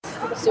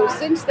So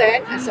since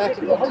then, I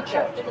started going to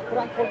church.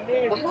 My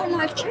whole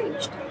life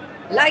changed.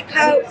 Like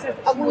how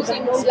a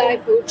Muslim's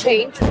life will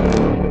change.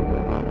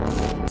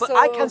 But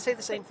I can say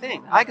the same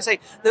thing. I can say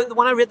that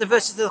when I read the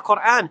verses of the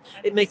Quran,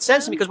 it made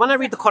sense to me, because when I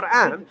read the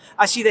Quran,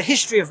 I see the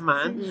history of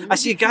man, I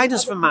see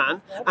guidance for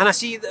man, and I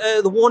see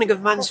the warning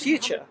of man's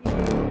future.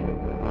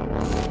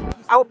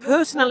 Our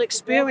personal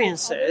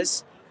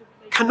experiences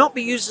cannot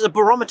be used as a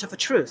barometer for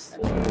truth.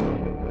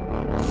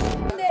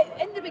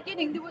 In the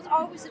beginning, there was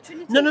always a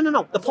Trinity.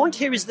 No. The point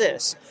here is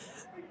this.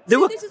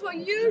 This is what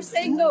you're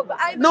saying, no, but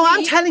I believe... No,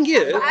 I'm telling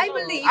you. I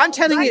believe, I'm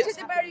telling right you. at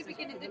the very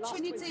beginning, the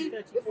Trinity,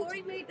 before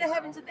he made the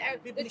heavens and the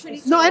earth, the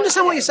Trinity... No, I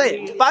understand what you're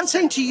saying, but I'm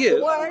saying to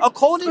you,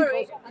 according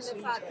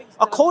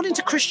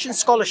to Christian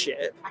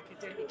scholarship,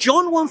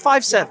 John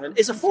 1:5-7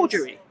 is a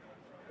forgery.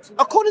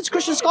 According to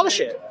Christian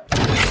scholarship.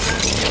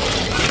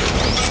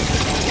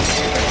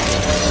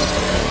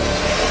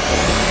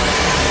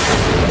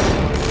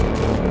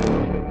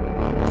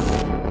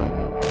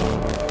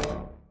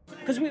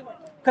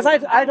 Because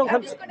I don't come...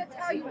 I'm just going to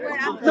tell you where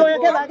I'm... No,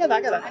 I get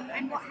that.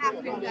 And what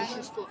happened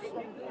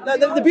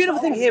The beautiful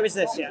thing here is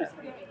this, yeah.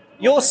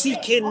 You're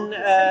seeking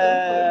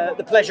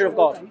the pleasure of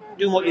God,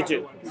 doing what you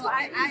do. No,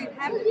 I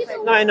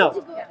haven't. No, I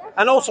know.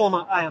 And also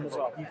I am as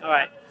well. All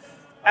right.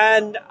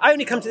 And I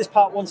only come to this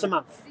part once a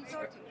month.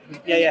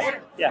 Yeah.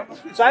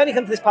 So I only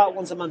come to this part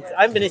once a month.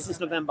 I haven't been here since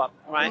November,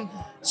 all right?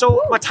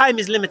 So my time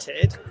is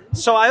limited.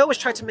 So I always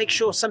try to make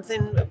sure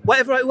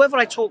whoever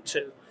I talk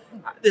to,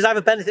 there's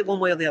either benefit one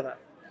way or the other.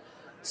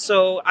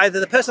 So either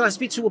the person I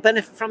speak to will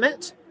benefit from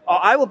it,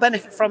 or I will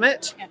benefit from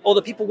it, or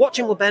the people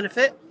watching will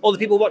benefit, or the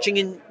people watching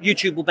in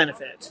YouTube will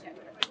benefit.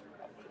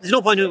 There's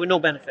no point doing it with no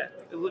benefit.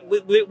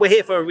 We're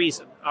here for a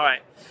reason. All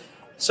right.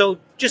 So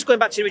just going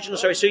back to the original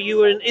story. So you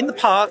were in the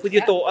park with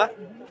your daughter,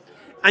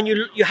 and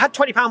you had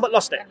 £20 but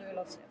lost it.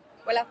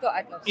 Well, I thought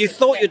I'd lost it. You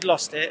thought you'd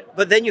lost it,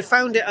 but then you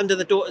found it in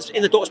the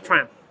daughter's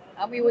pram.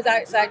 And we was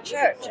outside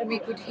church, and we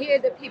could hear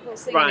the people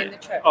singing in the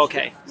church.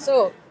 Okay.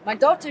 So my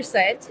daughter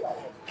said,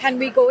 "Can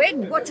we go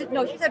in?" She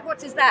said,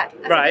 "What is that?"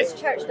 I said, "It's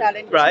church,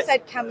 darling." She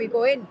said, "Can we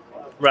go in?"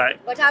 Right.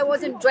 But I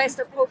wasn't dressed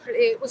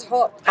appropriately. It was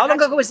hot. How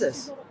long ago was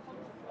this?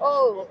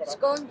 Oh, it's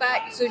going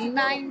back to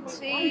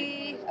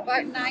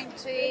about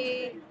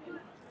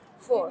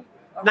 94.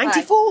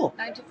 94?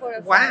 94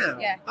 or wow. 5,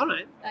 yeah. All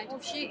right.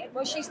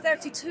 She's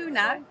 32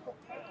 now.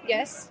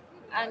 Yes.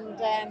 And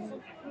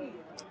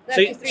so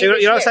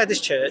you're outside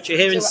this church, you're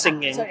hearing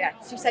singing. So yeah,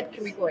 she said,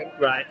 "Can we go in?"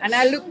 Right. And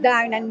I looked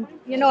down, and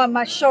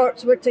my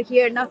shorts were to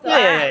here, nothing.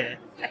 Yeah.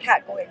 I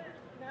can't go in.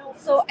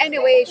 So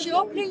anyway, she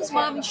please,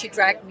 Mom, and she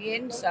dragged me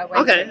in. So I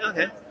went in.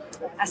 Okay.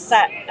 I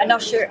sat, an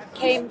usher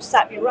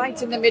sat me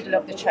right in the middle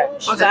of the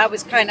church. Okay. So I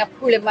was kind of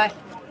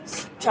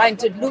trying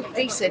to look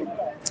decent.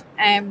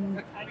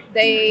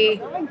 They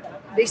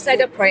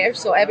said a prayer,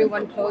 so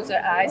everyone closed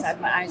their eyes. I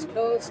had my eyes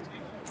closed,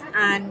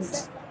 and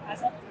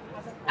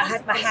I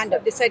had my hand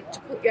up. They said to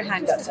put your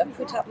hand up, so I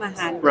put up my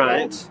hand.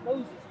 Right.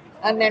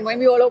 And then when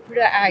we all opened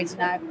our eyes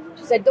now,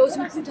 she said, "Those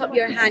who put up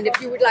your hand, if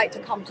you would like to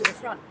come to the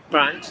front."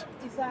 Right.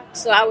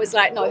 So I was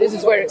like, "No, this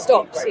is where it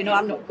stops.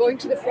 I'm not going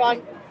to the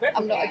front.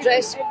 I'm not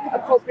dressed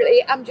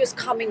appropriately. I'm just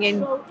coming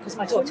in because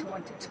my daughter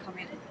wanted to come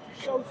in."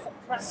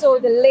 So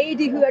the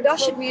lady who had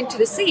ushered me into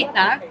the seat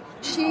now,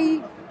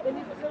 she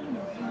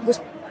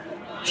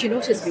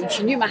noticed me.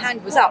 She knew my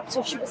hand was up,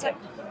 so she was like,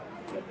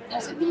 I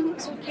said, "No,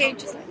 it's okay." And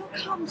she's like, "No,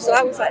 come." So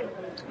I was like,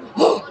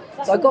 oh.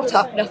 So I got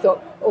up and I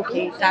thought,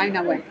 okay, down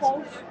I went.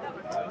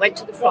 Went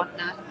to the front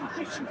now,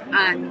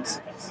 and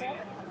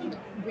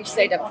we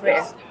said a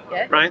prayer.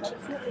 Yeah. Right.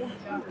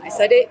 I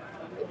said it.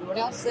 Everyone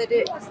else said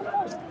it.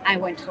 I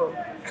went home.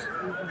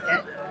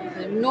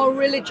 Yeah. No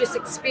religious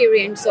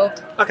experience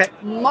of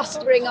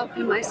mustering up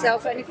in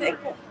myself anything.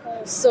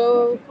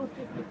 So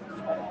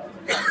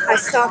I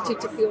started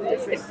to feel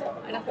different,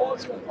 and I thought,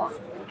 what's wrong?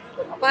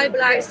 Got my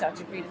Bible out,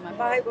 started reading my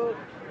Bible.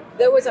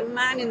 There was a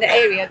man in the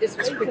area, this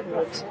was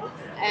Cricklewood,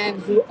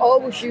 who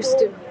always used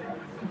to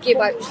give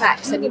out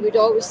tracts, and he would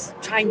always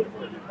try and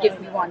give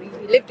me one. He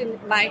lived in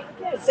my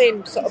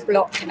same sort of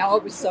block, and I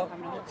always saw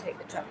him and I would take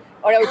the tract,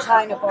 or I would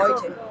try and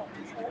avoid him.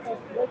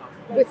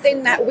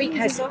 Within that week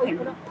I saw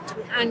him,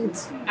 and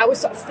I was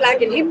sort of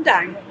flagging him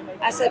down.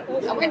 I said,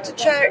 I went to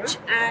church,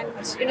 and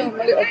I'm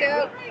a little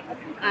girl,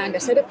 and I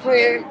said a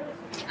prayer,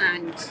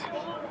 and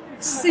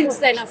since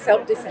then I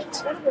felt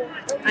different.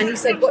 And he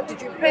said, "What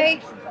did you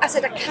pray?" I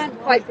said, "I can't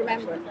quite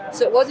remember."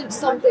 So it wasn't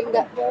something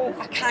that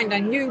I kind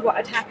of knew what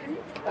had happened,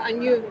 but I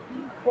knew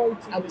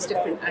I was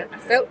different. I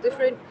felt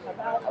different.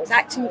 I was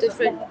acting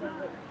different.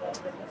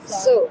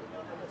 So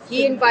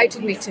he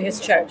invited me to his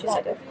church. He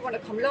said, "If you want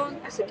to come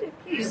along?" I said, "Yeah,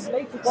 please."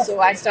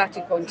 So I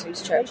started going to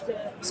his church.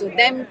 So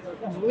them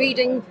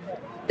reading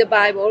the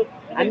Bible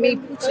and me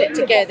putting it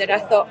together, I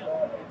thought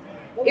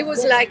it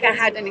was like I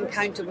had an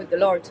encounter with the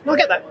Lord. I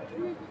get that.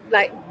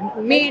 Like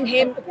me and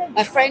him,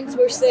 my friends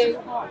were saying,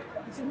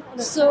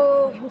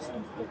 so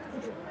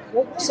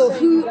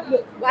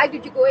why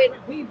did you go in?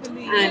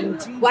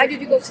 And why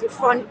did you go to the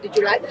front? Did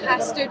you like the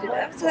pastor?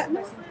 I was like,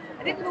 no,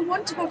 I didn't even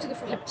want to go to the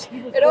front.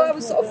 I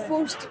was sort of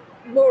forced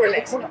more or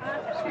less.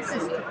 This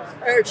is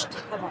urged to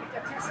come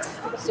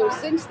up. So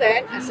since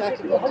then, I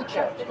started going to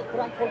church.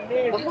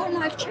 My whole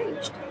life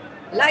changed.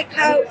 Like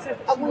how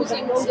a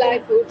Muslim's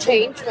life will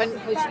change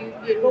because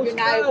you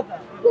now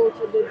go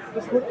to the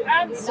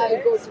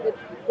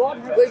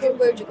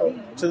where do you go?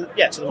 To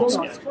the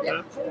mosque.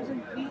 Yeah.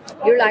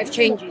 Your life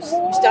changes.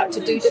 You start to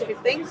do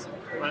different things.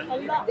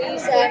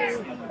 These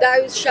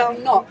thou shall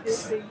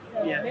nots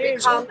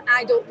become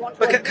I don't want.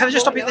 But can I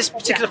just stop you at this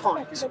particular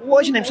point?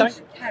 What is your name, sorry?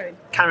 Karen.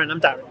 Karen,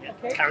 I'm Darren.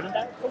 Yeah. Karen and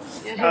Darren?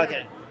 Yeah.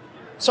 Okay.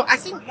 So I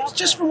think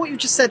just from what you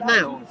just said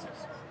now,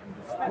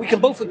 we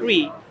can both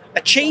agree a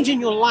change in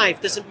your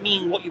life doesn't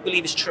mean what you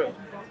believe is true.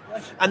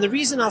 And the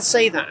reason I'll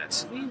say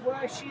that,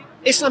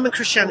 Islam and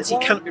Christianity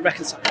cannot be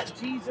reconciled.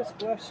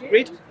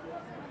 Agreed?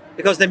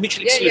 Because they're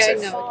mutually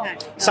exclusive. No.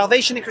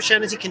 Salvation in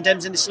Christianity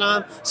condemns in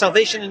Islam.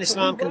 Salvation in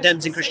Islam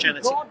condemns in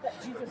Christianity.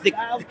 They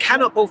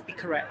cannot both be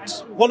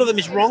correct. One of them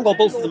is wrong or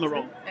both of them are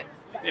wrong.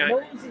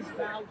 Yeah.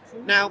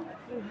 Now,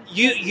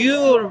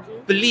 your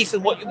belief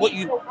in what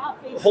you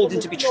hold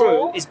to be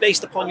true is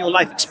based upon your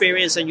life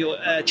experience and your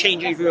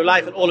changing of your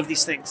life and all of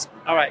these things.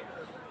 All right.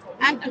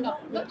 And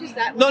not just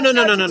that. No. No,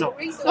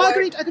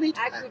 agreed.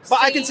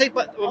 But I can say,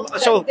 but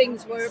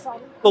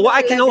what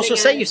I can also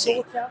say, you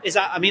see, is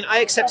that I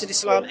accepted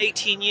Islam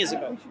 18 years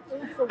ago,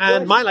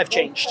 and my life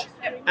changed,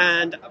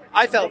 and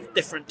I felt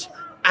different.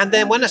 And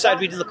then when I started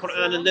reading the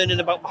Quran and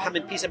learning about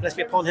Muhammad, peace and blessings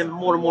be upon him,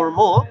 more and more and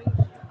more,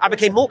 I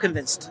became more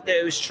convinced that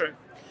it was true.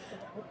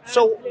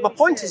 So my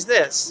point is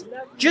this: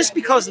 just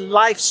because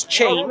lives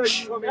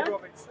change,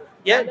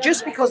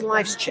 just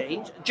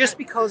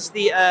because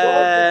the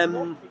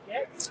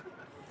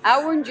I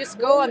wouldn't just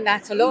go on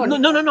that alone. No,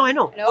 I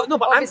know. No,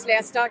 but obviously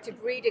I started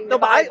reading the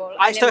Bible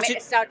and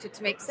it started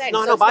to make sense.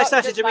 But I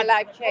started to my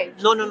life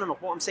changed. No.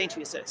 What I'm saying to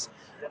you is this.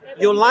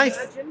 Your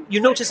life,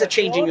 you notice a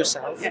change in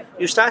yourself.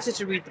 You started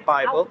to read the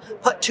Bible,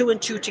 put 2 and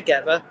 2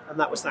 together, and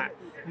that was that.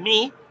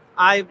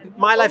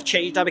 My life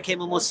changed. I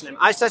became a Muslim.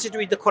 I started to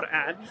read the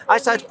Quran. I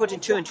started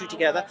putting 2 and 2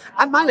 together,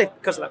 and my life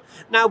because of that.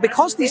 Now,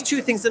 because these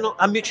two things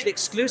are mutually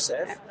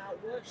exclusive,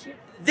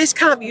 this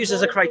can't be used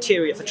as a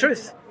criteria for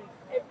truth.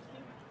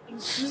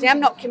 See, I'm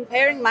not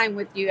comparing mine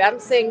with you. I'm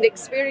saying the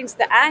experience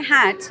that I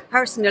had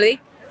personally,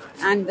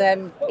 and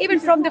even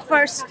from the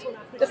first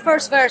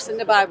verse in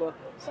the Bible,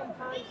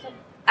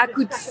 I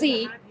could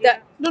see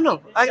that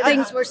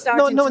things were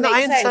starting to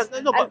make sense.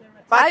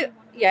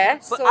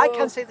 I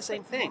can say the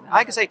same thing.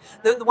 I can say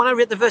when I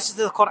read the verses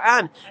of the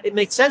Quran, it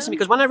made sense to me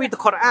because when I read the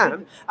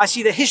Quran, I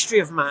see the history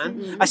of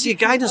man, I see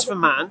guidance for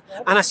man,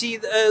 and I see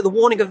the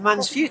warning of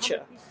man's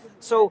future.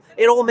 So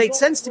it all made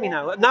sense to me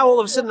now. Now all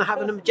of a sudden I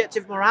have an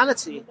objective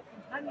morality.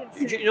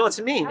 Do you know what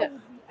I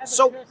mean?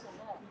 So,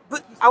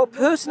 but our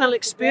personal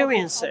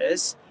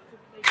experiences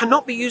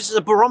cannot be used as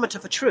a barometer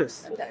for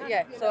truth.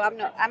 Yeah. So I'm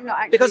not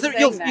actually because saying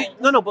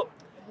that.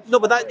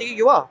 But that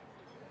you are.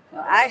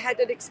 I had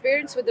an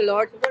experience with the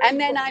Lord, and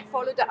then I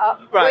followed it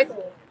up with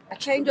a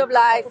change of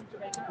life,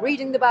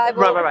 reading the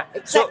Bible,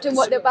 accepting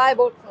what the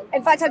Bible.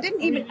 In fact, I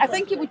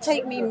think it would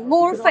take me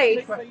more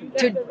faith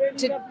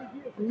to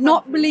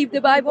not believe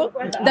the Bible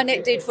than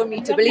it did for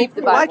me to believe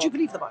the Bible. Why did you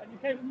believe the Bible?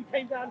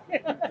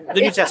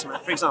 The New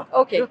Testament, for example.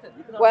 Okay.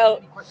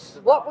 Well,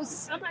 what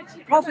was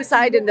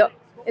prophesied in the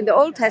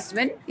Old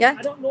Testament,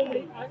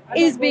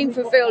 is being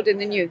fulfilled in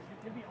the New.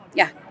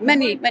 Yeah,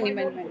 many.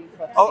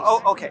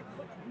 Okay.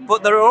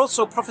 But there are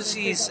also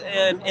prophecies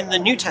in the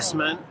New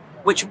Testament,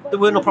 which there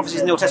were no prophecies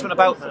in the Old Testament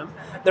about them.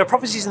 There are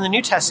prophecies in the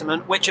New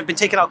Testament which have been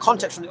taken out of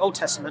context from the Old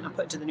Testament and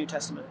put into the New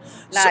Testament.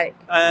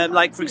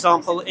 Like for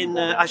example, in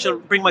I shall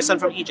bring my son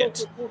from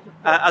Egypt,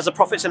 as the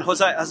prophet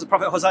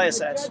Hosea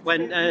said,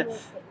 when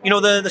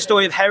the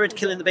story of Herod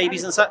killing the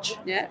babies and such.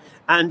 Yeah.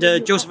 And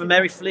Joseph and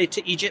Mary fled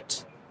to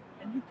Egypt.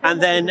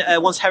 And then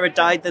once Herod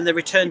died, then they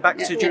returned back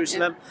to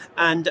Jerusalem.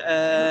 And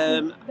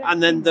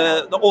then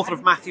the author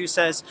of Matthew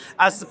says,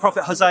 as the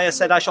prophet Hosea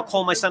said, I shall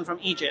call my son from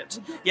Egypt.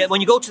 Yet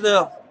when you go to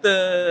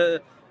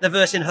the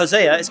verse in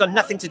Hosea, it's got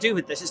nothing to do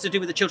with this. It's to do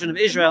with the children of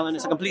Israel, and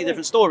it's a completely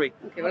different story.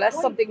 Okay, well, that's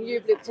something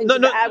you've looked into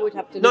that I would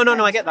have to look at.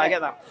 No, I get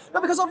that.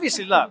 No, because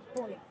obviously, look,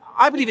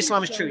 I believe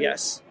Islam is true,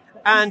 yes.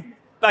 And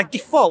by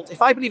default,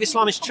 if I believe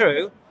Islam is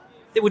true,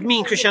 it would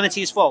mean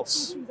Christianity is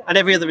false, and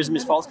every other ism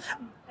is false.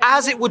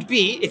 As it would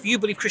be, if you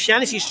believe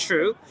Christianity is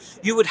true,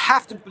 you would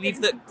have to believe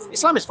that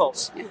Islam is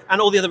false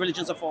and all the other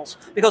religions are false.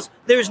 Because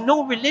there is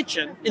no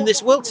religion in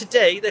this world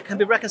today that can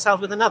be reconciled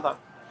with another.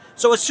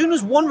 So as soon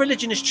as one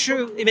religion is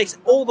true, it makes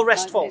all the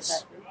rest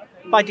false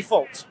by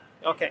default.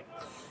 Okay.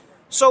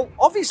 So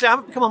obviously I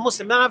haven't become a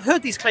Muslim, and I've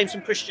heard these claims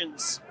from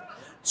Christians.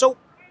 So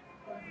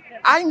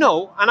I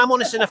know, and I'm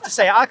honest enough to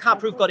say, I can't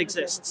prove God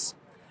exists.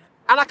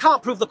 And I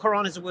can't prove the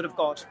Quran is the word of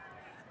God.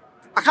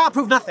 I can't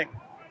prove nothing.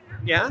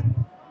 Yeah?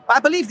 But I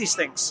believe these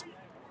things,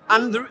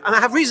 and I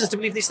have reasons to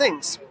believe these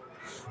things.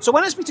 So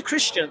when I speak to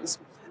Christians,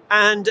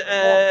 and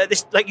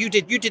this, like you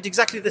did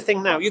exactly the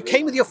thing now. You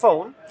came with your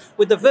phone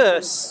with the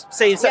verse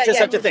saying such and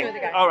such a thing.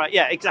 All right,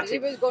 yeah, exactly. He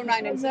was going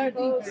round in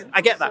circles.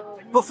 I get that.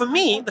 But for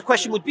me, the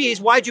question would be: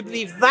 why do you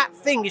believe that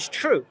thing is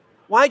true?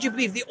 Why do you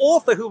believe the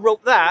author who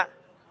wrote that?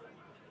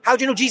 How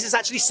do you know Jesus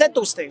actually said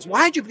those things?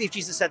 Why do you believe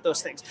Jesus said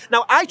those things?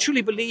 Now, I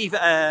truly believe,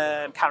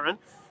 Karen,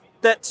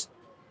 that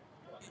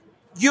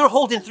you're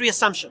holding three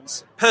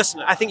assumptions.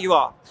 Personally, I think you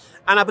are.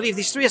 And I believe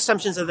these three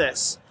assumptions are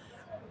this.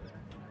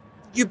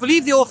 You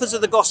believe the authors of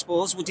the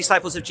Gospels were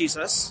disciples of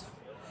Jesus.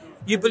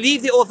 You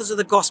believe the authors of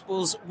the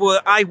Gospels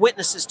were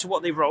eyewitnesses to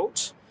what they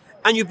wrote.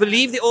 And you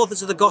believe the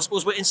authors of the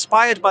Gospels were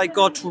inspired by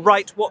God to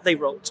write what they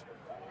wrote.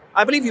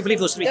 I believe you believe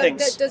those three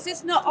things. Does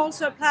this not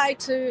also apply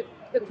to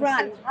the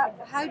Quran?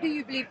 How do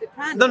you believe the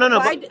Quran? No.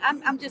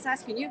 I'm just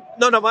asking you.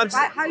 No.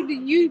 How do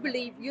you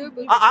believe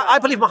I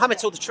believe Muhammad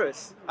told the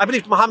truth. I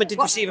believe Muhammad did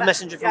receive a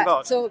messenger from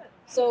God.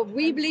 So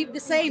we believe the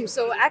same.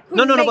 So I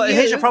couldn't No, but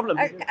here's your problem.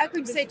 I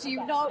could say to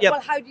you, Yeah.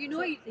 how do you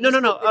know?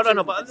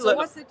 No. But so look,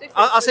 what's the difference?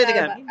 I'll say it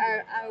again.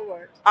 Our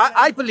word.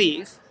 I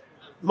believe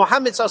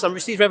Muhammad Sallallahu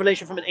received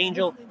revelation from an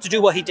angel to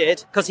do what he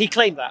did because he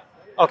claimed that.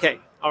 Okay,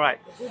 all right.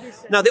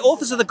 Now, the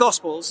authors of the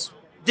Gospels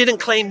didn't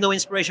claim no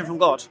inspiration from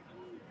God.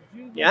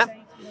 Yeah?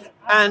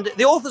 And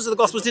the authors of the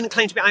Gospels didn't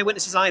claim to be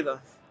eyewitnesses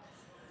either.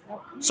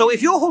 So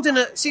if you're holding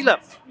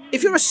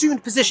if your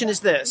assumed position is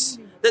this,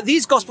 that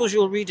these Gospels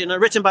you're reading are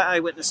written by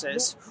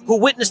eyewitnesses who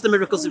witnessed the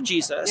miracles of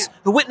Jesus,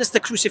 who witnessed the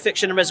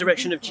crucifixion and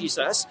resurrection of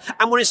Jesus,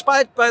 and were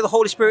inspired by the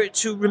Holy Spirit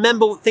to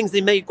remember things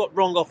they may have got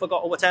wrong or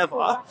forgot or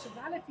whatever,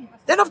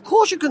 then of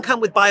course you can come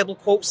with Bible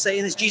quotes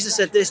saying this, Jesus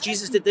said this,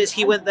 Jesus did this,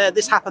 he went there,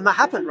 this happened, that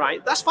happened,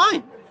 right? That's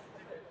fine.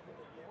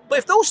 But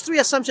if those three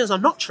assumptions are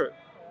not true,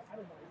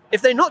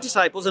 if they're not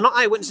disciples, they're not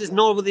eyewitnesses,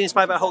 nor were they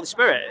inspired by the Holy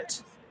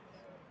Spirit,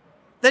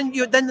 then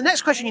the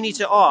next question you need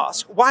to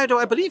ask, why do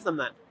I believe them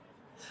then?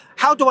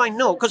 How do I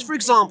know? Because, for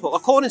example,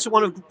 according to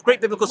one of the great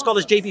biblical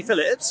scholars, J.B.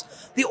 Phillips,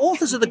 the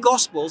authors of the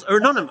Gospels are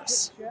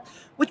anonymous,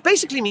 which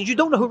basically means you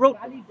don't know who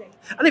wrote them.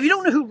 And if you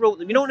don't know who wrote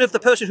them, you don't know if the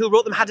person who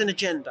wrote them had an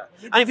agenda.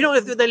 And if you don't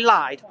know if they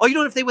lied, or you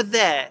don't know if they were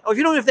there, or if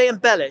you don't know if they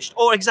embellished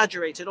or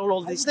exaggerated or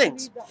all of these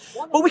things.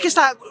 But we can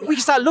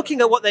start looking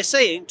at what they're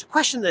saying to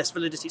question this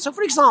validity. So,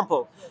 for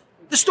example,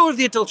 the story of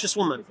the adulterous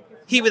woman,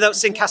 he without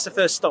sin cast the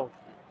first stone.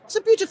 It's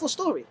a beautiful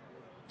story.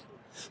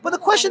 But the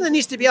question that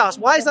needs to be asked,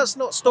 why is that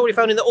not story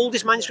found in the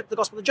oldest manuscript of the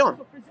Gospel of John?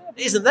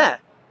 It isn't there.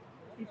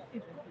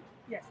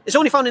 It's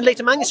only found in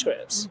later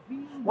manuscripts.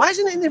 Why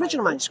isn't it in the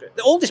original manuscript?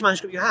 The oldest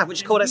manuscript you have,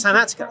 which is called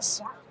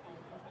Sinaiticus.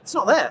 It's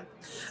not there.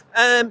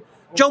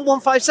 John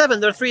 1:5-7,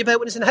 there are three bear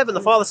witnesses in heaven,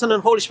 the Father, Son,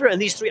 and Holy Spirit,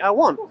 and these three are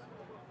one.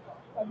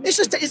 It's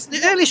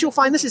the earliest you'll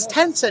find this is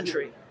 10th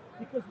century.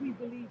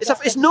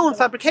 It's known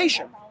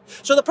fabrication.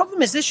 So the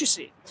problem is this, you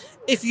see.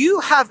 If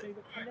you have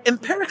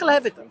empirical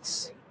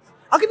evidence,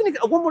 I'll give you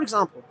one more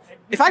example.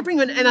 If I bring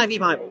you an NIV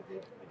Bible,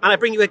 and I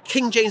bring you a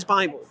King James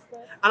Bible,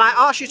 and I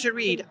ask you to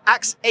read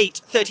Acts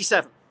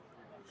 8:37,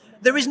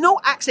 there is no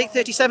Acts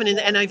 8:37 in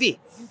the NIV.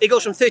 It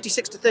goes from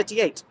 36 to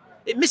 38.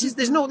 It misses.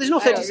 There's no 37.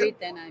 I don't read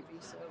the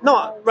NIV. So.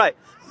 No, right.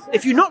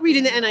 If you're not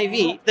reading the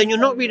NIV, then you're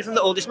not reading from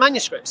the oldest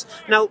manuscripts.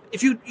 Now,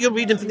 if you're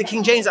reading from the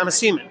King James, I'm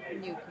assuming.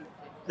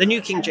 The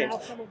New King James.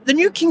 The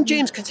New King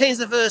James contains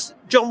the verse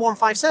John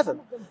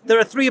 1:5-7. There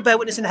are three who bear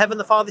witness in heaven,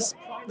 the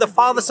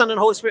Father, Son, and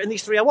Holy Spirit, and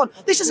these three are one.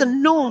 This is a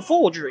known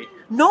forgery.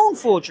 Known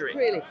forgery.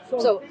 Really?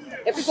 So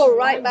if we go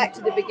right back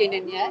to the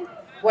beginning, yeah,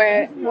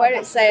 where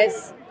it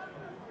says,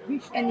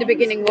 in the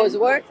beginning was the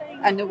Word,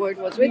 and the Word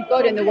was with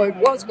God, and the Word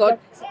was God.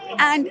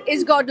 And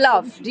is God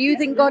love? Do you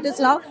think God is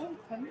love?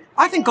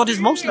 I think God is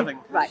most loving.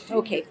 Right,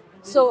 okay.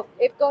 So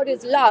if God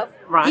is love,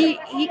 right.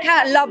 he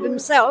can't love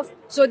himself.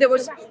 So there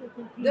was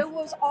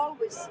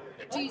always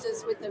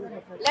Jesus with him.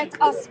 Let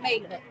us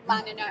make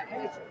man in our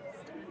image.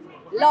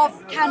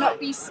 Love cannot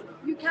be.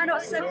 You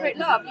cannot separate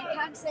love. You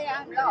can't say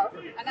I'm love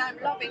and I'm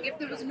loving if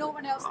there was no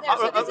one else there.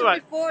 So this is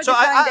before the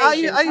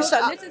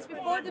foundations. This is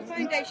before the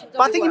foundations.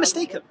 But I think you're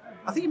mistaken.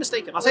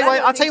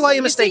 I'll tell you why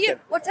you're mistaken.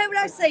 Whatever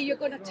I say, you're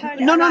going to turn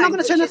it around. No, I'm not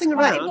going to turn anything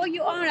around. Well,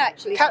 you are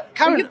actually.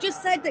 Karen, you've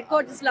just said that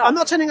God is love. I'm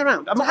not turning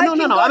around.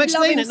 I'm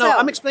explaining. No,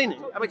 I'm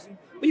explaining. Well,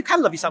 you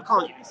can love yourself,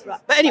 can't you? Right.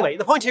 But anyway,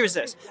 the point here is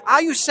this.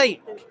 Are you saying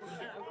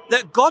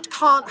that God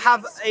can't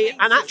have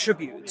an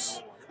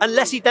attribute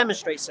unless he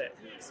demonstrates it?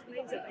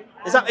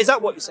 Is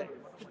that what you're saying?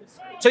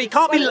 So he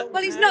can't be...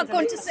 Well, he's not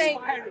going to say,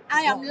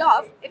 I am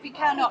love, if he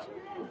cannot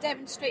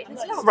demonstrate his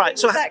love. Right,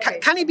 so exactly.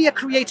 Can he be a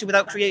creator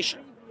without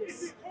creation?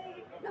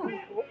 No.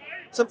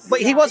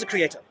 But he was a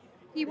creator.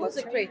 He was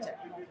a creator.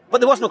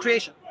 But there was no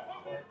creation.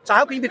 So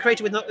how can you be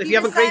creator if you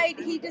haven't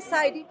created? He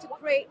decided to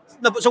create.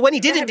 No, but so when he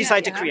didn't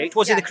decide to create,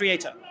 was he the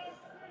creator?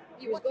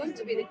 He was going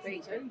to be the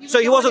creator.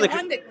 He wasn't the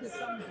creator.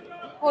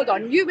 Hold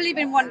on, you believe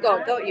in one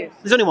God, don't you?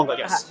 There's only one God,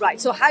 yes.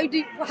 Right, so how do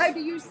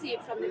you see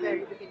it from the very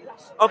beginning?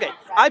 Okay,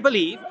 I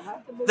believe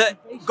that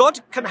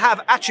God can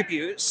have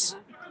attributes,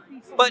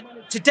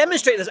 but to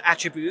demonstrate those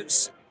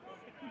attributes,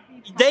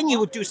 then you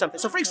would do something.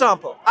 So for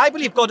example, I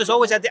believe God has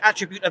always had the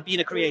attribute of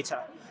being a creator.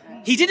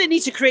 He didn't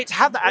need to create to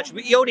have that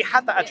attribute, he already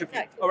had that attribute.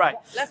 Exactly. All right.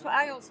 That's what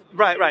I also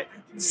believe. Right.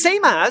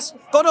 Same as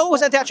God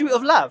always had the attribute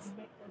of love.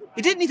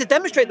 He didn't need to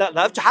demonstrate that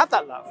love to have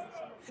that love.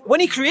 When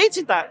he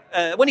created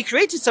when he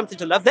created something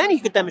to love, then he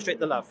could demonstrate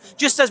the love.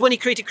 Just as when he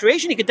created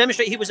creation, he could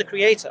demonstrate he was a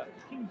creator.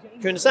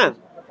 you understand?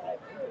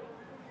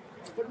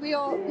 But we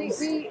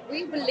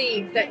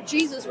believe that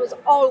Jesus was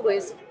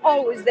always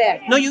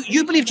there. No,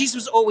 you believe Jesus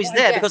was always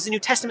there because the New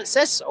Testament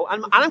says so,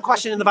 and I'm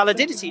questioning the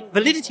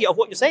validity of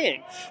what you're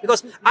saying.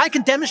 Because I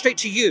can demonstrate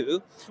to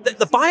you that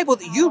the Bible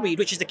that you read,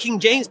 which is the King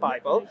James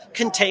Bible,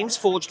 contains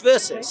forged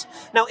verses.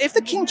 Now, if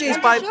the King James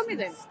Bible... Show me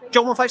then.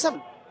 John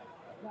 1:5-7.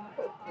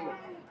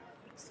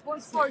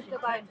 What's forged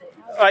about it?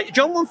 All right,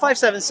 John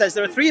 1:5-7 says,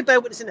 there are three who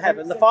bear witness in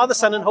heaven, the Father,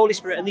 Son, and Holy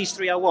Spirit, and these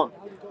three are one.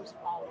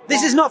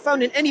 This is not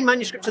found in any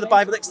manuscript of the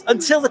Bible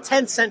until the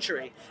 10th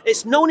century.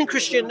 It's known in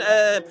Christian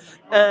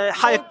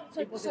higher...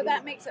 So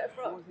that makes it a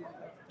fraud?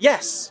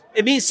 Yes.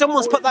 It means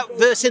someone's put that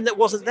verse in that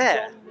wasn't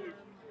there.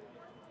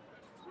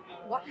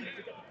 What?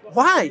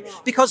 Why?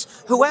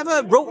 Because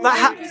whoever wrote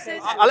that...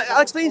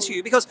 I'll explain to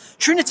you. Because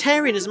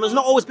Trinitarianism has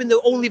not always been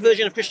the only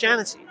version of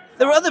Christianity.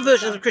 There are other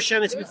versions of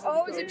Christianity. There was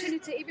always a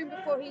Trinity even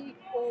before he...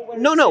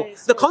 No.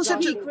 The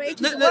concept... He created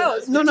the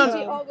world. No.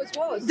 Trinity always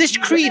was. This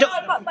creed...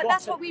 But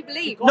that's what we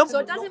believe. No. So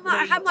it doesn't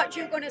matter how much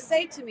you're going to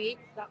say to me.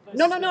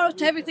 No,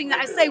 to everything that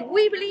I say.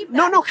 We believe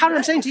that. No, Karen,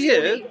 I'm saying to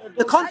you...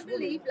 I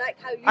believe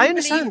like how you I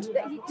understand. believe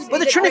that he could But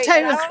be the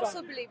Trinitarian... creator. I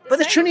also believe But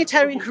the same.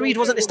 Trinitarian creed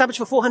wasn't established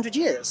for 400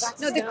 years.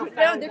 No,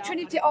 the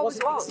Trinity always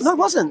was. No, it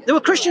wasn't. There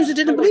were Christians who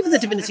didn't believe in the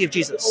divinity of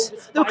Jesus.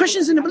 There were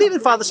Christians who didn't believe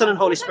in Father, Son, and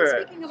Holy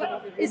Spirit. What I'm speaking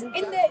about is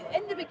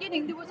in the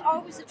beginning there was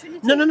always a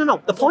Trinity.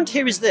 No. The point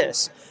here is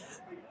this.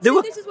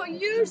 This is what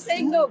you're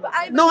saying, no, but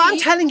I believe... No, I'm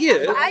telling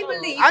you. I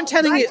believe... I'm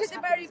telling you. Right at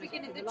the very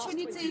beginning, the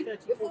Trinity,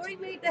 before he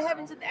made the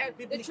heavens and the earth,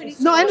 the Trinity...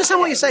 No, I understand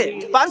what you're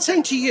saying. But I'm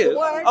saying to you,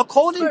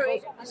 according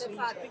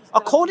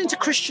to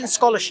Christian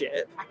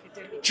scholarship,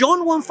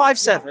 John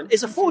 1:5-7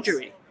 is a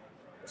forgery.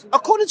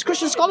 According to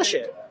Christian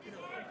scholarship.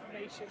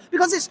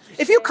 Because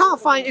if you've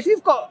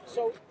got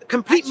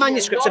complete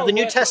manuscripts of the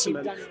New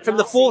Testament from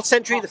the 4th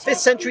century, the 5th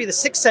century, the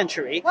 6th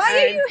century...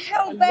 Why are you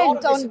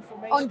hell-bent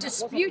on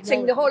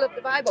disputing the whole of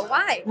the Bible?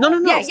 Why? No.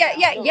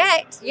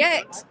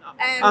 Yet.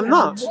 I'm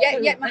not.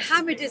 Yet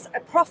Muhammad is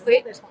a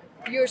prophet.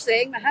 You're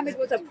saying Muhammad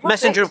was a prophet.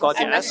 Messenger of God,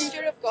 yes.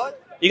 Messenger of God.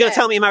 You're going to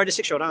tell me you married a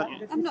 6-year-old, aren't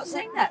you? I'm not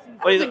saying that.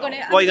 What are you going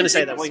to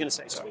say then? What are you going to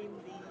say? Sorry.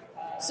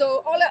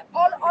 So all of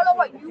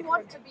what you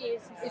want to be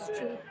is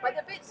true, but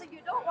the bits that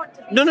you don't want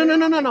to be No.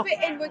 fit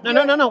in with No.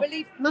 your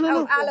belief of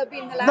Allah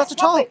being the last Not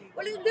at all. prophet.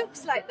 Well, it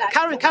looks like that.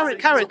 Karen.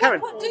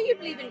 What do you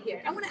believe in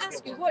here? I want to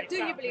ask you, what do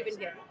you believe in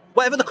here?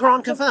 Whatever the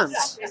Quran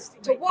confirms.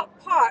 To what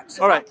parts?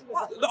 All right.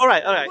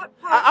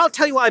 I'll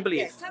tell you what I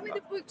believe. Tell me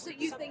the books that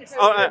you think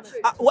All are right.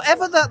 true.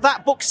 Whatever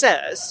that book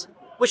says,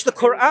 which the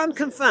Quran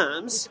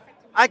confirms,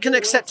 I can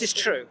accept is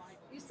true.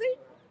 You see?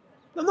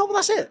 No, well,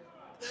 that's it.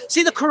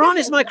 See, the Quran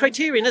is my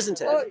criterion, isn't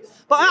it?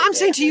 But I'm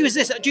saying to you is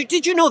this,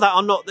 did you know that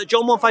or not, that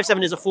John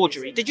 1:5-7 is a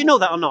forgery? Did you know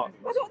that or not?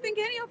 I don't think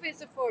any of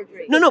it's a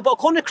forgery. No, but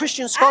according to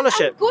Christian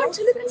scholarship... I'm going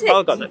to look at it.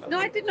 Oh, God, no. No,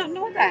 I did not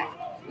know that.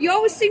 You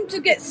always seem to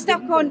get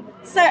stuck on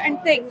certain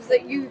things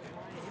that you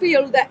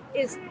feel that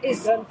is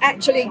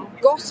actually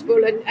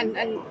gospel and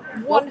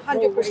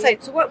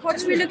 100%. So what are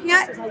we looking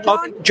at?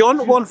 John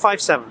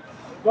 1:5-7.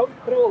 Don't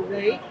throw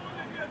away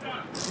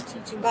the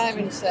teaching 5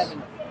 and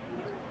 7.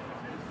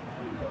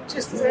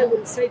 Just as I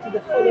would say to the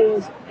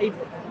followers of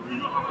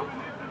Abraham,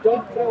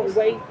 don't throw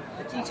away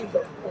the teachings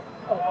of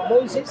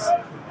Moses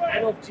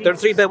and of Jesus. There are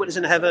three bear witnesses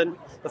in heaven,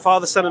 the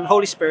Father, Son, and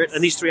Holy Spirit,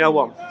 and these three are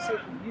one. I say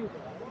to you,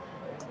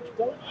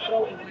 don't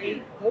throw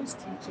away those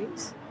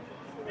teachings,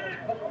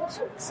 but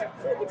also accept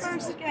Say the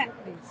verse again,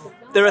 please.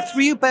 There are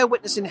three who bear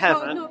witness in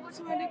heaven. No, what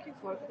am I looking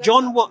for?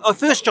 John 1,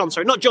 1 John,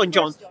 sorry, not John,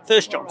 1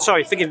 John.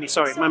 Sorry, forgive me,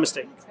 sorry, my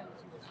mistake.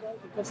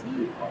 because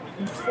he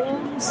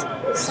confirms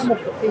some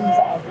of the things that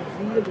are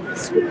revealed in the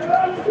scripture.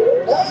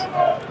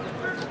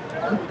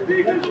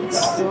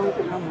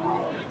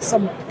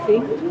 Some of the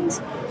things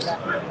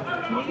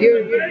that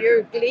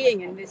you're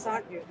gleeing in this,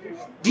 aren't you?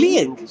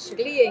 Gleeing?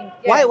 Gleeing.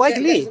 Yeah, Why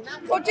glee?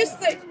 Well,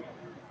 just that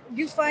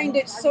you find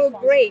it so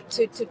great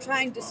to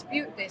try and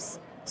dispute this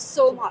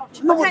so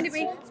much. No, We're going to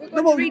read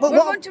but the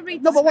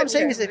what I'm saying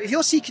scripture. is that if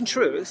you're seeking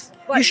truth,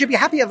 What? you should be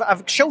happy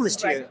I've shown this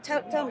to you. Right,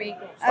 tell me.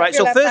 Right,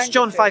 so 1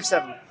 John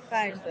 5:7.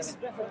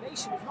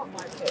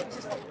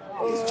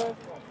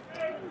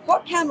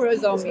 What camera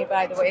is on me,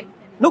 by the way?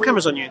 No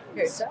cameras on you.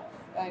 Good.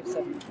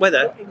 5:7. Where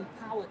there? Right.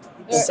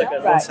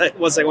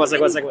 One second.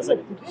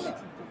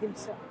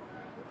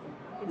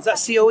 Is that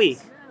COE?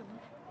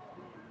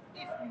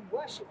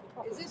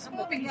 Is this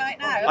moving right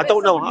now? I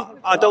don't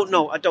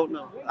know.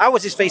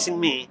 Ours is facing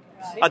me.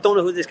 I don't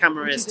know who this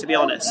camera is, to be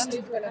honest.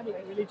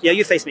 Yeah,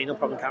 you face me, no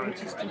problem, Karen.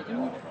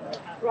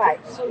 Right.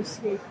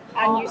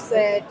 And you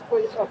said,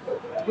 for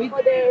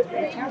their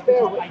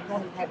bear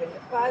witness in heaven, the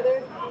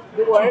Father,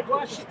 the Word,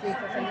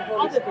 and the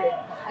Holy Spirit.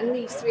 And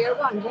these three are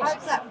one. How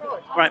is that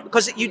fraud? Right,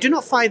 because you do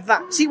not find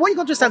that. See, what you've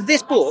got to understand,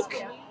 this book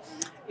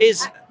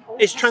is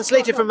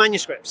translated from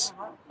manuscripts.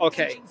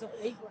 Okay.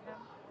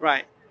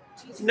 Right.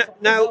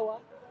 Now,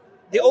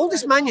 the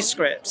oldest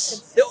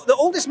manuscripts, the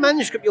oldest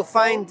manuscript you'll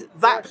find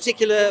that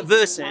particular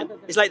verse in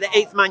is like the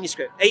 8th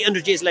manuscript,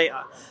 800 years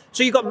later.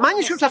 So you've got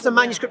manuscript after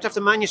manuscript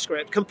after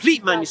manuscript,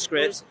 complete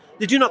manuscripts,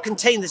 that do not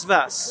contain this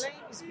verse.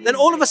 Then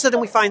all of a sudden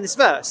we find this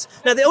verse.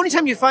 Now the only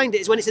time you find it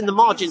is when it's in the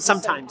margin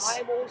sometimes.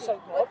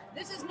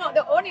 This is not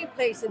the only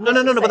place. No,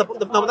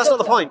 but that's not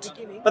the point.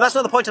 But that's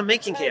not the point I'm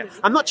making here.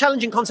 I'm not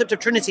challenging concept of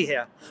Trinity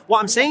here. What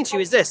I'm saying to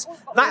you is this.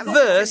 That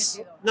verse,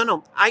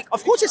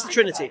 of course it's the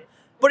Trinity.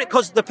 But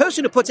because the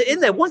person who put it in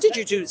there wanted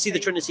you to see the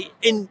Trinity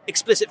in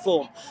explicit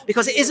form.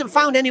 Because it isn't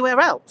found anywhere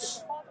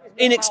else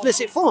in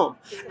explicit form.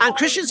 And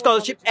Christian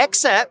scholarship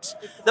accept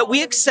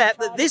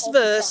that this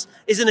verse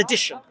is an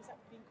addition.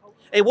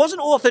 It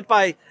wasn't authored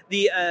by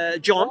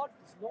John.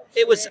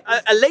 It was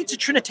a later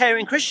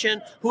Trinitarian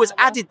Christian who has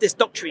added this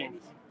doctrine.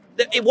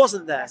 It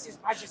wasn't there.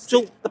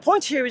 So the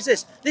point here is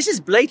this. This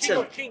is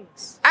blatant.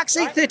 Acts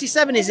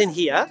 8:37 is in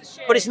here,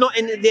 but it's not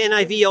in the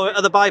NIV or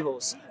other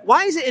Bibles.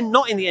 Why is it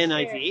not in the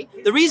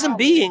NIV? The reason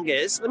being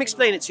is, let me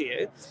explain it to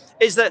you,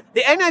 is that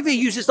the NIV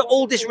uses the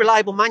oldest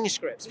reliable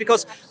manuscripts.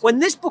 Because when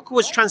this book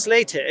was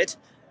translated,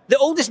 the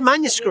oldest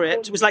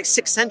manuscript was like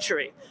 6th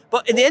century.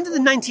 But in the end of the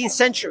 19th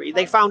century,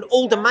 they found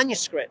older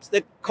manuscripts,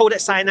 the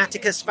Codex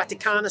Sinaiticus,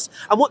 Vaticanus.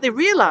 And what they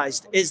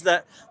realized is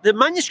that the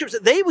manuscripts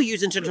that they were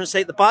using to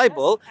translate the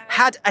Bible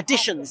had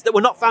additions that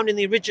were not found in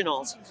the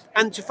originals.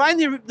 And to find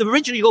the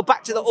original, you go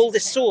back to the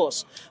oldest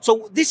source.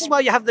 So this is why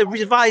you have the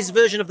revised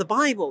version of the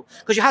Bible,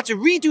 because you had to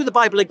redo the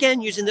Bible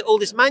again using the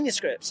oldest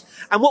manuscripts.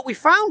 And what we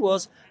found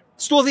was,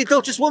 Story of the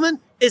Adulterous Woman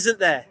isn't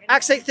there.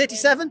 Acts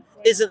 8:37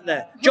 isn't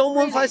there. John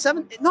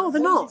 1:57? No, they're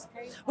not.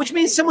 Which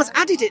means someone's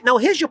added it. Now,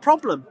 here's your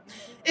problem.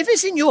 If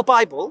it's in your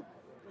Bible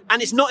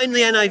and it's not in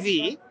the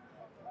NIV,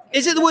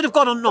 is it the Word of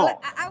God or not?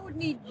 Well, I would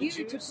need you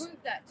to prove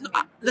that to me.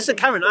 Listen,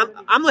 Karen,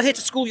 I'm not here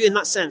to school you in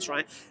that sense,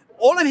 right?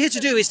 All I'm here to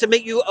do is to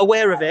make you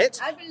aware of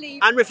it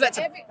and reflect.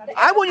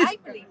 I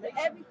believe that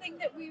everything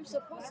that we're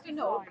supposed to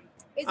know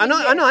is I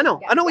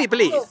know what you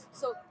believe.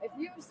 So if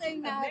you're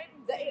saying now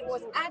that it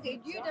was added,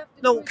 you'd have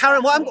to. No,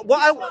 Karen. You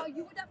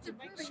would have to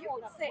prove it. You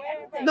would say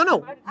anything. No.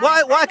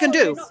 What I can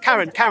do,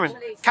 Karen.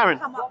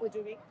 Come up with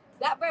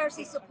that verse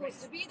is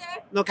supposed to be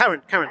there. No,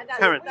 Karen.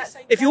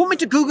 If you want me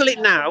to Google it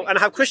now and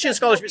have Christian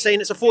scholarship saying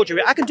it's a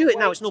forgery, I can do it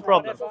now. It's no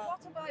problem.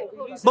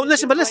 But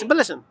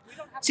listen.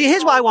 See,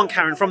 here's what I want,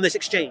 Karen, from this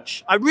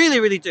exchange. I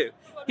really, really do.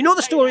 You know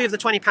the story of the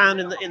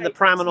 £20 in the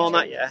pram and all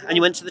that, yeah? And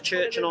you went to the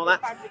church and all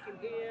that?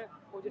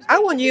 I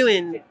want you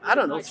in,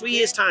 3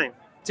 years' time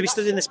to be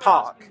stood in this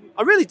park.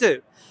 I really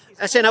do.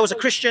 I'm saying I was a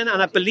Christian and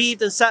I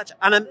believed and such.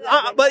 And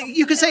but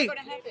you can say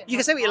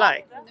what you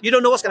like. You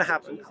don't know what's going to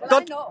happen.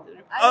 God,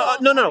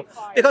 no.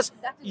 Because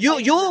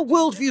your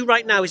worldview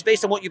right now is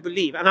based on what you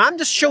believe. And I'm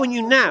just showing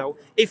you now,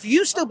 if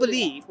you still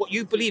believe what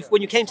you believe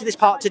when you came to this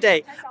park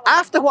today,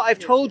 after what I've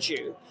told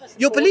you,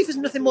 your belief is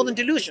nothing more than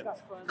delusion.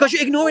 Because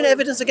you're ignoring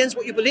evidence against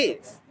what you believe.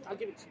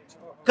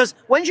 Because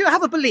when you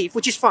have a belief,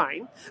 which is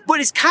fine,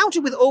 but it's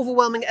countered with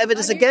overwhelming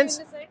evidence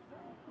against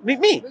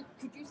me.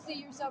 Could you see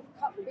yourself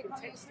becoming a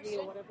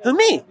Christian? Who,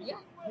 me? Yeah.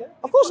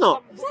 Of course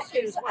not.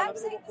 Exactly. So I'm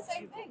saying the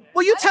same thing.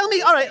 Well, you tell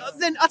me. All right,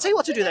 then I'll tell you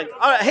what to do. Then,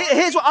 all right.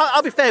 Here's what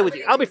I'll be fair with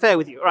you.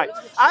 All right.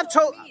 I've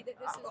told.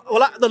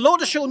 Well, the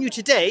Lord has shown you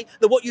today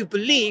that what you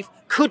believe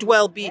could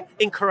well be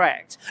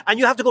incorrect, and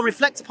you have to go and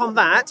reflect upon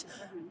that.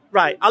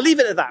 Right. I'll leave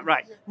it at that.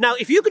 Right. Now,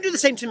 if you could do the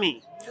same to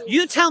me,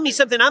 you tell me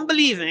something I'm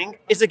believing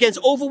is against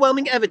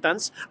overwhelming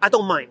evidence, I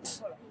don't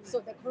mind. So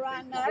the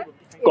Quran now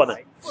Go on,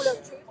 then. full of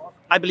truth.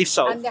 I believe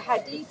so. And the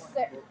hadiths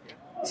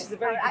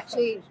are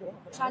actually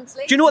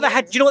translated. Do you know what the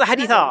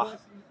hadith are?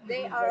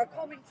 They are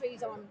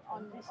commentaries on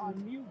the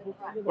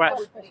Quran. Right.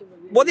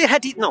 What the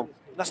hadith? No,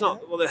 that's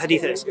not what the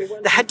hadith is.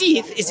 The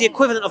hadith is the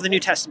equivalent of the New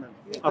Testament.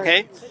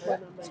 Okay.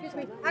 Excuse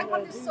me. How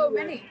come there's so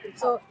many?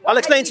 I'll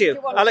explain to you.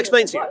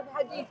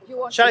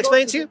 Shall I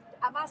explain to you?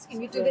 I'm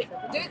asking you, do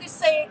they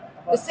say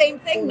the same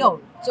thing? No.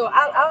 So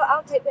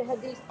I'll take the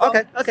hadith from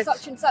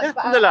such and such,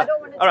 but I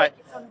don't want to take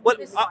it from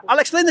this one. I'll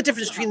explain the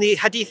difference between the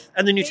hadith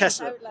and the New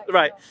Testament.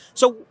 Right.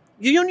 So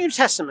your New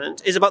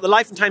Testament is about the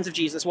life and times of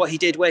Jesus, what he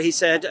did, where he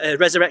said,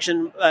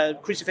 resurrection,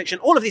 crucifixion,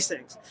 all of these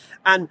things.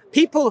 And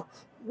people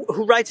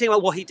who writing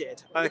about what he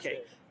did.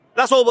 Okay.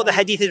 That's all what the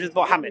hadith is with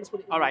Muhammad.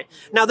 All right.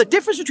 Now, the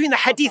difference between the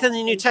hadith and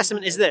the New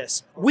Testament is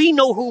this. We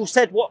know who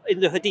said what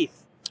in the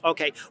hadith.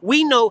 Okay,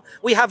 we know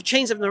we have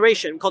chains of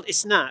narration called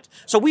isnad.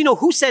 So we know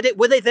who said it,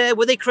 were they there,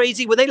 were they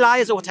crazy, were they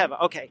liars or whatever.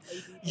 Okay,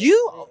 you,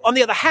 on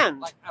the other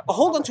hand,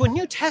 hold on to a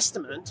New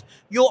Testament.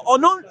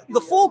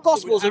 The 4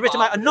 Gospels are written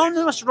by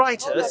anonymous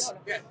writers.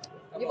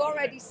 You've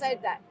already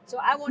said that. So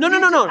I want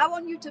No. I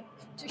want you to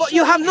but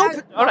you have no.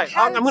 All right,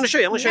 I'm going to show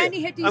you. I'm going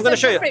to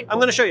show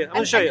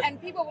you.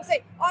 And people will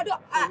say, I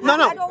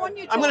don't want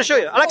you to. I'm going to show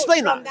you. I'll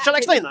explain that. Shall I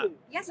explain that?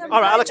 Yes, all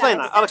right, I'll explain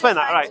that.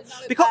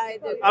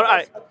 All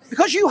right.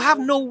 Because you have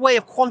no way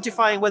of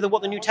quantifying whether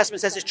what the New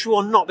Testament says is true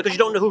or not, because you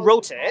don't know who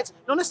wrote it.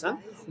 No, listen.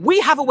 We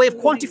have a way of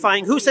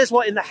quantifying who says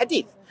what in the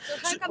hadith. So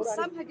how come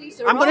some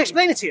hadiths are I'm going to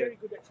explain it to you.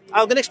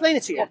 I'm going to explain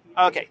it to you.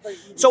 Okay.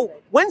 So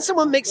when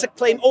someone makes a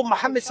claim,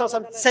 Muhammad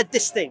said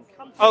this thing.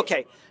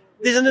 Okay.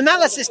 There's an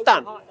analysis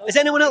done. Has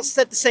anyone else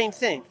said the same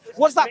thing?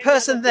 Was that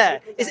person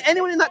there? Is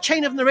anyone in that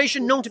chain of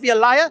narration known to be a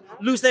liar,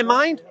 lose their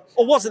mind,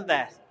 or wasn't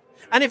there?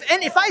 And if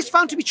that is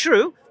found to be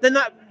true, then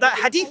that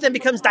hadith then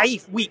becomes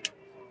da'if, weak.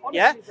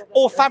 Yeah?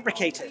 Or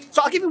fabricated.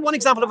 So I'll give you one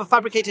example of a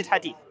fabricated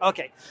hadith.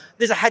 Okay.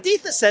 There's a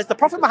hadith that says the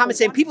Prophet Muhammad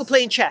saying people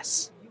playing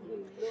chess.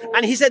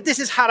 And he said this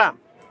is haram.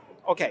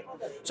 Okay.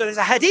 So there's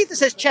a hadith that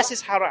says chess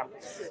is haram.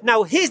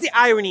 Now here's the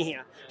irony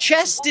here.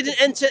 Chess didn't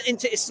enter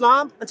into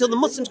Islam until the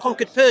Muslims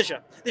conquered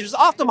Persia. This was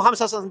after Muhammad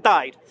ﷺ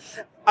died.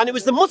 And it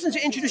was the Muslims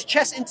who introduced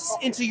chess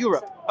into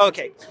Europe.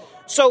 Okay.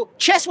 So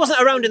chess wasn't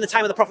around in the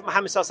time of the Prophet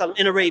Muhammad ﷺ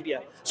in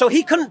Arabia. So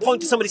he couldn't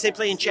point to somebody say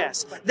playing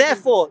chess.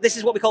 Therefore, this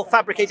is what we call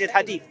fabricated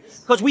hadith.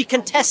 Because we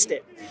can test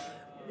it.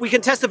 We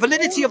can test the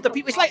validity of the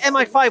people. It's like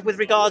MI5 with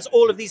regards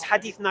all of these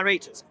hadith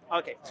narrators.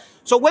 Okay.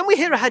 So when we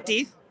hear a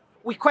hadith,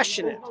 we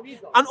question it.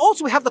 And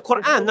also we have the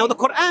Quran. Now the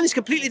Quran is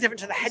completely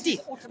different to the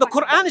hadith. The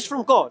Quran is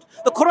from God.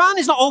 The Quran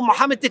is not, oh,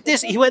 Muhammad did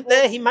this, he went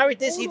there, he married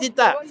this, he did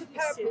that. What's the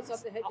purpose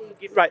of the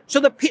hadith? Right. So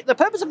the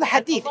purpose of the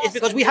hadith is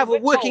because we have a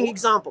working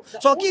example.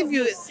 So I'll give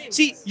you,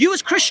 see, you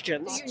as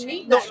Christians,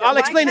 no, I'll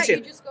explain it to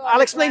you.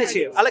 I'll explain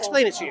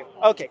it to you.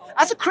 Okay.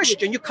 As a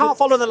Christian, you can't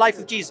follow the life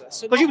of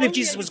Jesus because you believe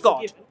Jesus was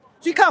God.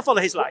 So you can't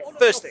follow his life,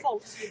 first thing.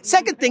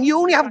 Second thing, you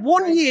only have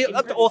 1 year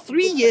or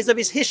 3 years of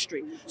his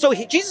history. So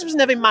Jesus was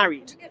never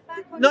married.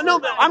 No,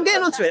 but I'm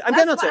getting onto it.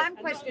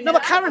 No,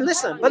 but Karen,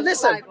 listen. But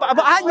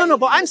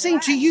I'm saying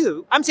to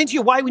you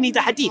why we need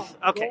the hadith.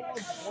 Okay.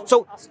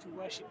 So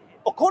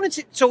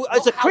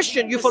as a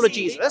Christian, you follow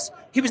Jesus.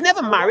 He was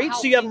never married,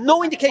 so you have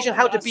no indication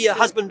how to be a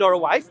husband or a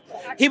wife.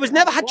 He was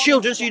never had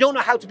children, so you don't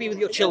know how to be with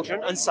your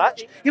children and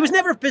such. He was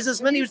never a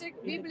businessman.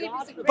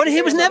 But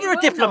he was never a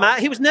diplomat.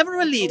 He was never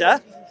a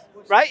leader.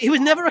 Right? He was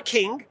never a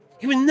king.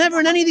 He was never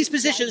in any of these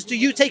positions. Do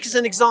you take as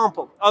an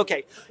example?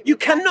 Okay. You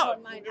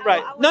cannot.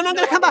 Right. No, I'm going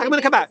to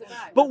come back.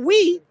 But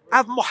we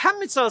have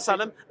Muhammad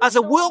ﷺ as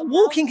a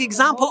walking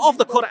example of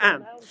the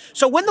Quran.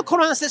 So when the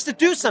Quran says to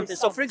do something,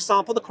 so for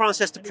example, the Quran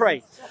says to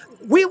pray.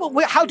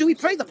 How do we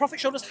pray? The Prophet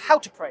showed us how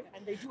to pray.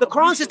 The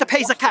Quran says to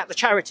pay zakat, the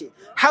charity.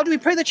 How do we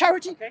pray the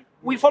charity?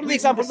 We follow the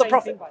example of the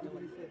Prophet.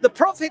 The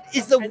Prophet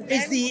is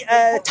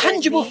the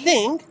tangible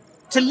thing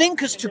to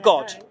link us to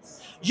God.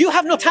 You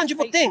have no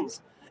tangible things.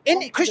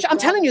 I'm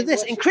telling you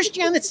this, in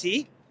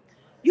Christianity,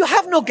 you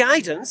have no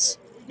guidance,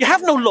 you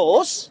have no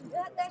laws.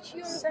 That's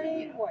your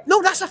opinion.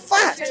 No, that's a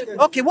fact.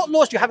 Okay, what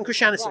laws do you have in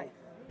Christianity?